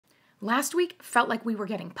Last week felt like we were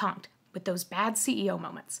getting punked with those bad CEO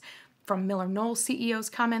moments, from MillerKnoll CEOs'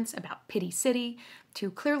 comments about Pity City to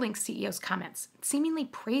Clearlink CEOs' comments seemingly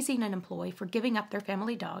praising an employee for giving up their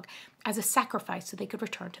family dog as a sacrifice so they could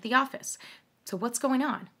return to the office. So what's going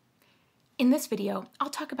on? In this video, I'll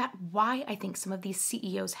talk about why I think some of these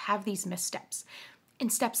CEOs have these missteps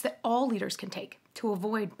and steps that all leaders can take to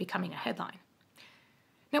avoid becoming a headline.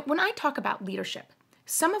 Now, when I talk about leadership,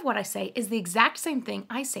 some of what I say is the exact same thing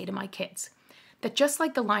I say to my kids, that just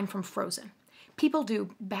like the line from Frozen, people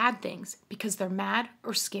do bad things because they're mad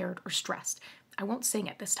or scared or stressed. I won't sing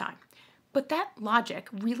it this time. But that logic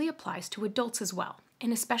really applies to adults as well,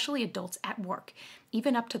 and especially adults at work,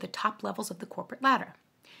 even up to the top levels of the corporate ladder.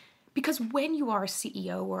 Because when you are a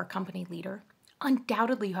CEO or a company leader,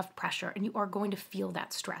 undoubtedly you have pressure and you are going to feel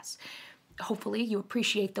that stress. Hopefully you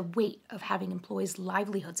appreciate the weight of having employees'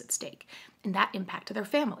 livelihoods at stake and that impact to their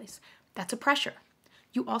families. That's a pressure.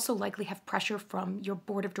 You also likely have pressure from your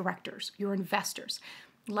board of directors, your investors,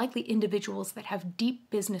 likely individuals that have deep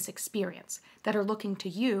business experience that are looking to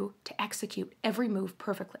you to execute every move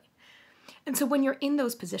perfectly. And so when you're in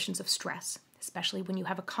those positions of stress, especially when you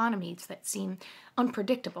have economies that seem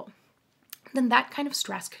unpredictable, then that kind of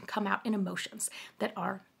stress can come out in emotions that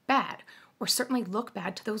are bad, or certainly look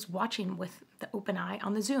bad to those watching with the open eye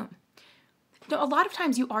on the Zoom. Now, a lot of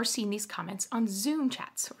times you are seeing these comments on Zoom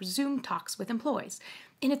chats or Zoom talks with employees,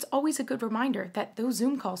 and it's always a good reminder that those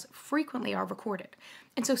Zoom calls frequently are recorded.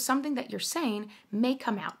 And so something that you're saying may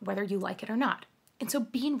come out whether you like it or not. And so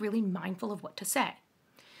being really mindful of what to say.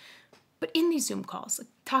 But in these Zoom calls,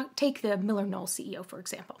 take the MillerKnoll CEO, for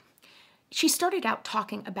example. She started out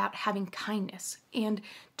talking about having kindness and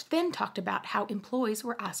then talked about how employees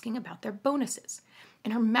were asking about their bonuses.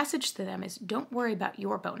 And her message to them is, don't worry about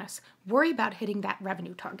your bonus, worry about hitting that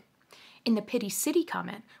revenue target. In the Pity City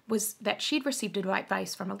comment was that she'd received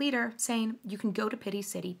advice from a leader saying, you can go to Pity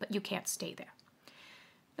City, but you can't stay there.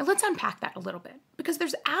 Now let's unpack that a little bit, because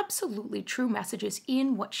there's absolutely true messages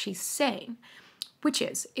in what she's saying, which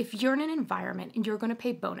is, if you're in an environment and you're going to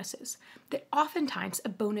pay bonuses, that oftentimes a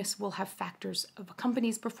bonus will have factors of a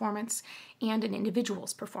company's performance and an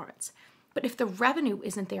individual's performance. But if the revenue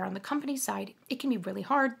isn't there on the company side, it can be really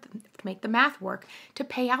hard to make the math work to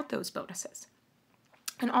pay out those bonuses.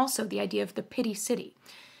 And also the idea of the Pity City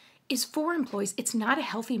is for employees, it's not a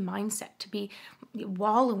healthy mindset to be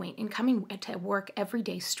wallowing and coming to work every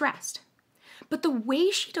day stressed. But the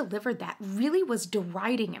way she delivered that really was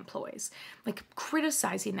deriding employees, like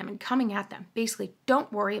criticizing them and coming at them. Basically,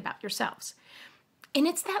 don't worry about yourselves. And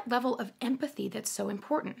it's that level of empathy that's so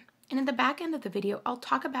important. And in the back end of the video, I'll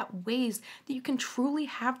talk about ways that you can truly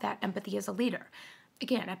have that empathy as a leader.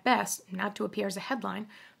 Again, at best, not to appear as a headline,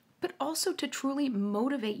 but also to truly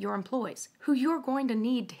motivate your employees, who you're going to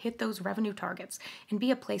need to hit those revenue targets and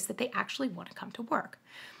be a place that they actually want to come to work.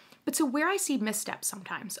 But so where I see missteps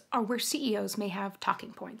sometimes are where CEOs may have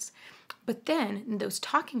talking points. But then in those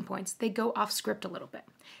talking points, they go off script a little bit.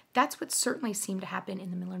 That's what certainly seemed to happen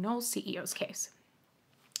in the MillerKnoll CEO's case.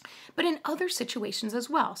 But in other situations as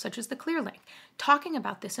well, such as the Clearlink, talking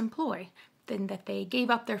about this employee, then that they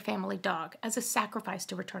gave up their family dog as a sacrifice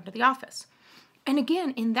to return to the office. And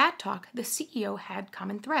again, in that talk, the CEO had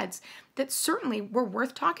common threads that certainly were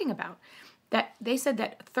worth talking about. That they said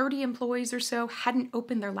that 30 employees or so hadn't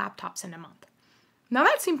opened their laptops in a month. Now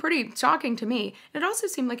that seemed pretty shocking to me. It also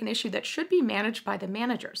seemed like an issue that should be managed by the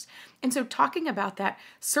managers. And so talking about that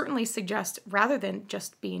certainly suggests, rather than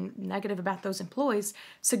just being negative about those employees,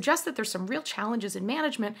 suggests that there's some real challenges in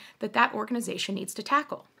management that organization needs to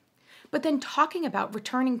tackle. But then talking about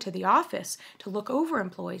returning to the office to look over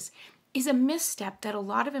employees is a misstep that a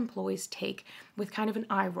lot of employees take with kind of an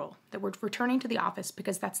eye roll, that we're returning to the office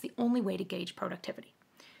because that's the only way to gauge productivity.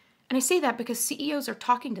 And I say that because CEOs are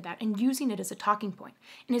talking to that and using it as a talking point.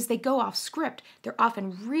 And as they go off script, they're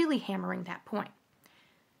often really hammering that point.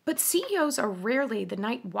 But CEOs are rarely the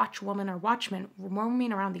night watchwoman or watchman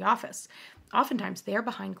roaming around the office. Oftentimes they're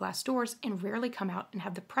behind glass doors and rarely come out and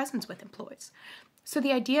have the presence with employees. So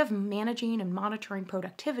the idea of managing and monitoring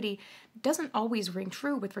productivity doesn't always ring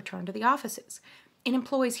true with return to the offices. And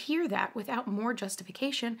employees hear that without more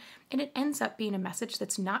justification, and it ends up being a message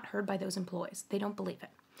that's not heard by those employees. They don't believe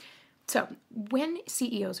it. So when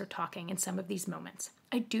CEOs are talking in some of these moments,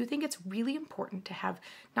 I do think it's really important to have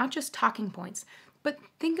not just talking points, but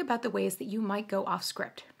think about the ways that you might go off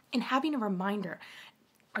script and having a reminder,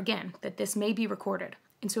 again, that this may be recorded.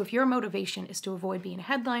 And so if your motivation is to avoid being a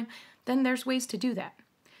headline, then there's ways to do that.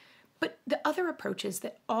 But the other approaches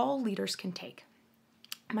that all leaders can take,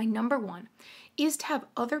 my number one, is to have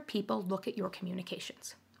other people look at your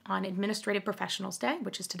communications. On Administrative Professionals Day,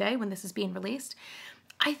 which is today when this is being released,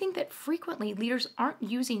 I think that frequently leaders aren't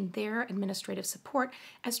using their administrative support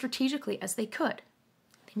as strategically as they could.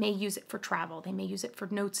 They may use it for travel, they may use it for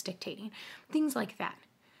notes dictating, things like that.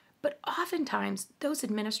 But oftentimes, those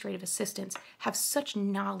administrative assistants have such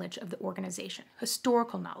knowledge of the organization,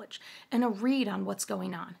 historical knowledge, and a read on what's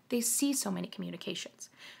going on. They see so many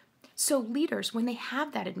communications. So leaders, when they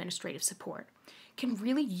have that administrative support, can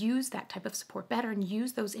really use that type of support better and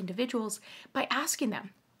use those individuals by asking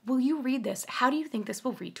them, will you read this? How do you think this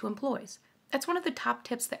will read to employees? That's one of the top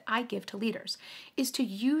tips that I give to leaders, is to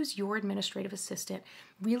use your administrative assistant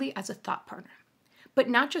really as a thought partner. But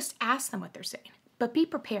not just ask them what they're saying, but be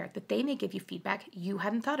prepared that they may give you feedback you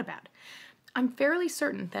hadn't thought about. I'm fairly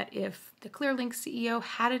certain that if the Clearlink CEO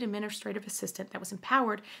had an administrative assistant that was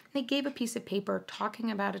empowered, and they gave a piece of paper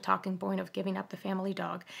talking about a talking point of giving up the family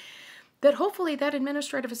dog, that hopefully that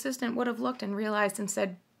administrative assistant would have looked and realized and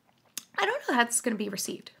said, I don't know how that's going to be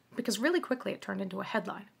received, because really quickly it turned into a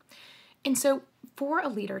headline. And so for a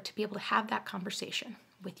leader to be able to have that conversation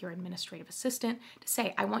with your administrative assistant, to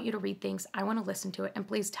say, I want you to read things, I want to listen to it, and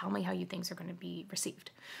please tell me how you things are going to be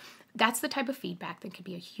received. That's the type of feedback that can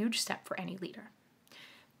be a huge step for any leader.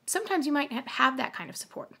 Sometimes you might have that kind of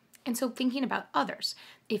support. And so thinking about others,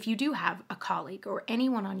 if you do have a colleague or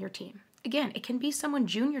anyone on your team, again, it can be someone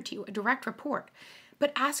junior to you, a direct report,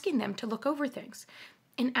 but asking them to look over things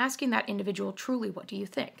and asking that individual truly, what do you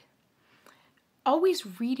think?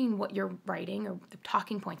 Always reading what you're writing or the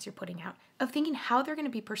talking points you're putting out, of thinking how they're going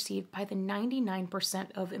to be perceived by the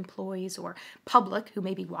 99% of employees or public who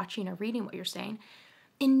may be watching or reading what you're saying,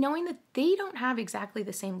 and knowing that they don't have exactly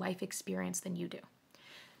the same life experience than you do.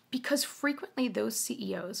 Because frequently those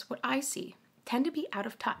CEOs, what I see, tend to be out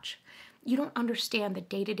of touch. You don't understand the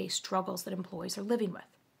day-to-day struggles that employees are living with.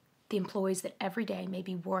 The employees that every day may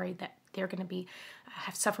be worried that they're going to be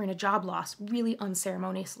suffering a job loss really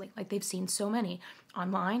unceremoniously, like they've seen so many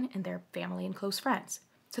online and their family and close friends.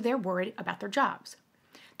 So they're worried about their jobs.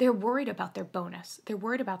 They're worried about their bonus. They're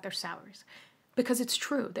worried about their salaries. Because it's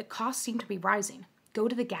true that costs seem to be rising. Go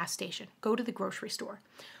to the gas station. Go to the grocery store.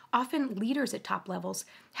 Often leaders at top levels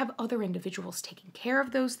have other individuals taking care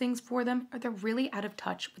of those things for them, or they're really out of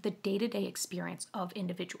touch with the day-to-day experience of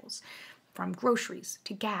individuals. From groceries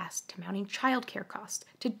to gas to mounting childcare costs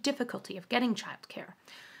to difficulty of getting childcare.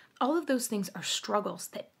 All of those things are struggles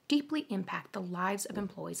that deeply impact the lives of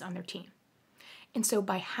employees on their team. And so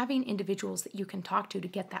by having individuals that you can talk to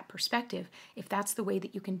get that perspective, if that's the way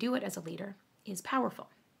that you can do it as a leader, is powerful.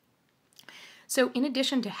 So in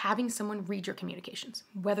addition to having someone read your communications,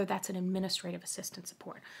 whether that's an administrative assistant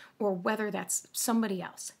support or whether that's somebody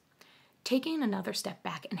else, taking another step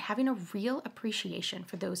back and having a real appreciation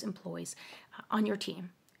for those employees on your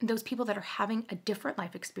team, and those people that are having a different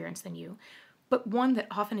life experience than you, but one that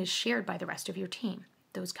often is shared by the rest of your team,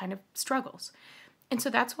 those kind of struggles. And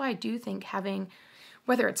so that's why I do think having,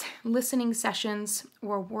 whether it's listening sessions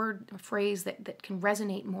or a word, a phrase that can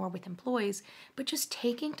resonate more with employees, but just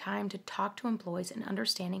taking time to talk to employees and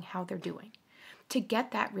understanding how they're doing, to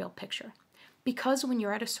get that real picture. Because when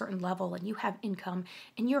you're at a certain level and you have income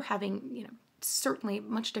and you're having, certainly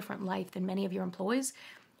much different life than many of your employees,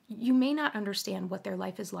 you may not understand what their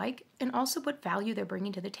life is like and also what value they're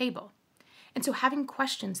bringing to the table. And so having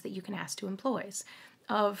questions that you can ask to employees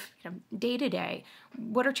of day to day,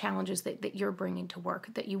 what are challenges that you're bringing to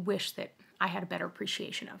work that you wish that I had a better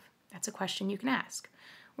appreciation of? That's a question you can ask.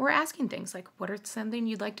 Or asking things like, what are something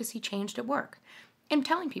you'd like to see changed at work? And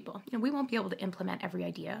telling people, we won't be able to implement every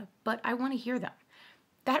idea, but I want to hear them.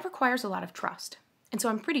 That requires a lot of trust. And so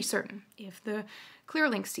I'm pretty certain if the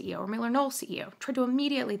Clearlink CEO or MillerKnoll CEO tried to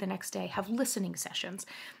immediately the next day have listening sessions,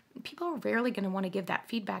 people are rarely going to want to give that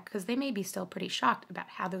feedback because they may be still pretty shocked about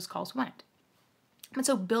how those calls went. And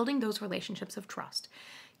so building those relationships of trust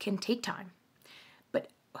can take time, but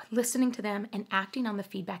listening to them and acting on the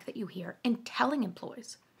feedback that you hear and telling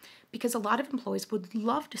employees, because a lot of employees would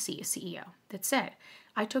love to see a CEO that said,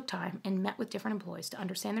 I took time and met with different employees to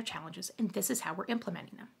understand their challenges, and this is how we're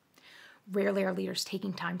implementing them. Rarely are leaders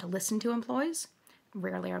taking time to listen to employees.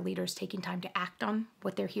 Rarely are leaders taking time to act on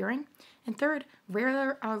what they're hearing. And third,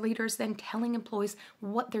 rarely are leaders then telling employees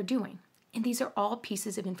what they're doing. And these are all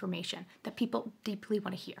pieces of information that people deeply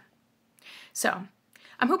want to hear. So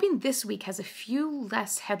I'm hoping this week has a few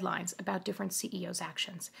less headlines about different CEOs'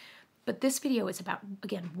 actions. But this video is about,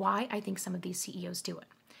 again, why I think some of these CEOs do it.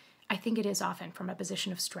 I think it is often from a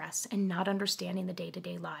position of stress and not understanding the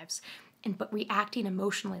day-to-day lives. But reacting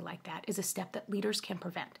emotionally like that is a step that leaders can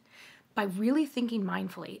prevent by really thinking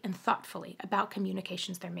mindfully and thoughtfully about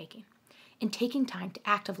communications they're making and taking time to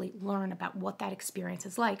actively learn about what that experience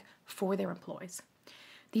is like for their employees.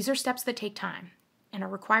 These are steps that take time and are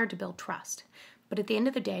required to build trust. But at the end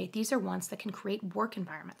of the day, these are ones that can create work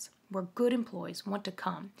environments where good employees want to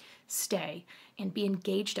come, stay, and be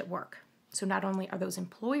engaged at work. So not only are those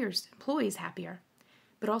employees happier,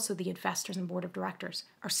 but also the investors and board of directors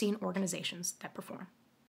are seeing organizations that perform.